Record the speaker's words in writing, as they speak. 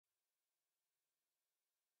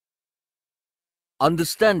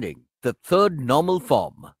Understanding the third normal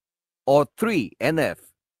form, or 3NF.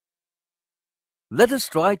 Let us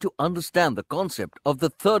try to understand the concept of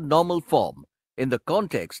the third normal form in the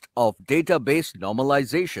context of database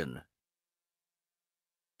normalization.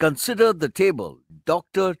 Consider the table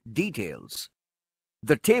Doctor Details.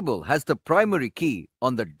 The table has the primary key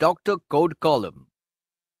on the doctor code column.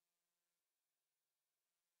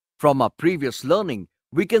 From our previous learning,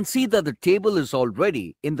 we can see that the table is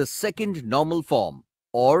already in the second normal form,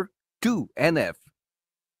 or 2NF.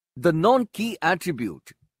 The non-key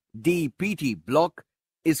attribute DPT block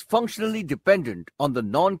is functionally dependent on the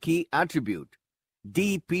non-key attribute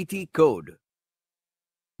DPT code.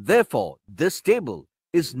 Therefore, this table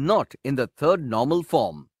is not in the third normal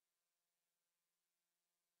form.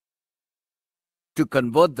 To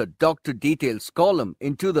convert the Doctor Details column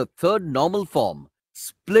into the third normal form,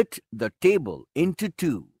 split the table into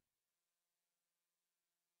two.